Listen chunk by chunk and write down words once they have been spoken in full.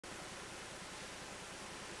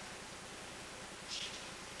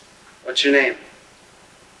What's your name?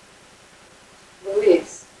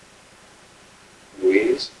 Louise.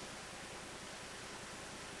 Louise?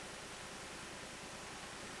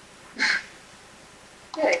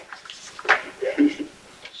 Hey.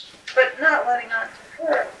 But not letting on to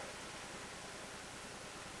her.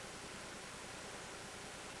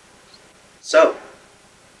 So,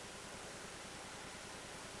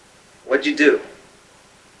 what'd you do?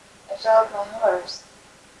 I fell off my horse.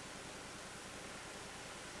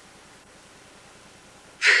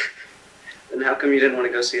 Then how come you didn't want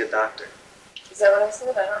to go see a doctor? Is that what I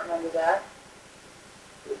said? I don't remember that.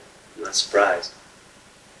 I'm not surprised.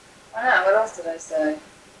 Why not? What else did I say?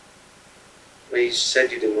 Well, you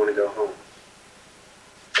said you didn't want to go home.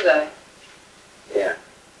 Did I? Yeah.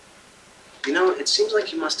 You know, it seems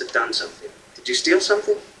like you must have done something. Did you steal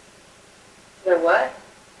something? Did I what?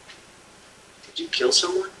 Did you kill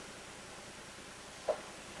someone? What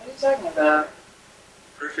are you talking about?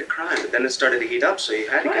 Perfect crime, but then it started to heat up, so you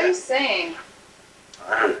had to What get are you out. saying?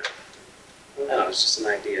 I don't know. No, it was just an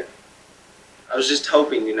idea. I was just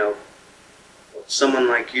hoping, you know, someone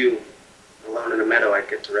like you, alone in a meadow, I'd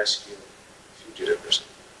get to rescue a fugitive or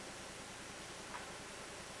something.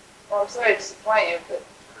 Well, I'm sorry to disappoint you, but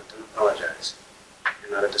Don't apologize.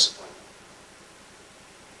 You're not a disappointment.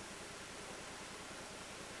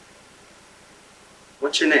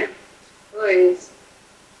 What's your name? Louise.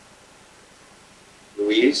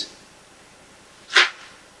 Louise?